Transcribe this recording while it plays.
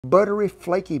buttery,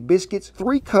 flaky biscuits,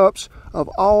 3 cups of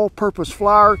all-purpose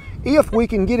flour, if we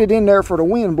can get it in there for the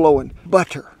wind blowing,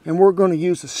 butter. And we're going to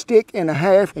use a stick and a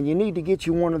half, and you need to get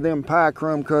you one of them pie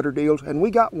crumb cutter deals, and we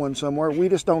got one somewhere, we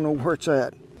just don't know where it's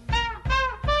at.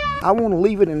 I want to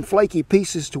leave it in flaky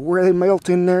pieces to where they melt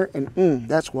in there, and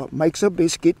that's what makes a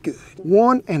biscuit good.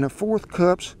 1 1/4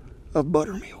 cups of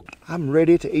buttermilk. I'm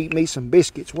ready to eat me some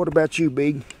biscuits. What about you,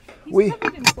 Big? He's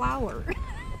covered in flour.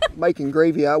 Making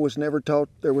gravy, I was never taught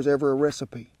there was ever a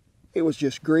recipe. It was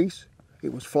just grease,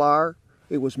 it was flour,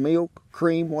 it was milk,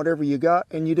 cream, whatever you got,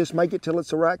 and you just make it till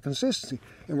it's the right consistency.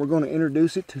 And we're going to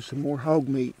introduce it to some more hog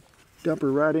meat. Dump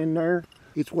her right in there.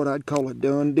 It's what I'd call a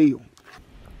done deal.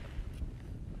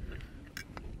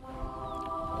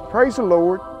 Praise the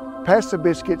Lord. Pass the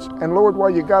biscuits, and Lord, while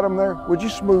you got them there, would you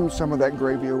smooth some of that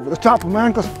gravy over the top of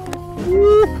mine? Because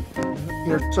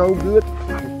you're so good.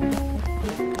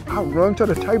 I run to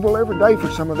the table every day for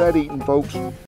some of that eating, folks.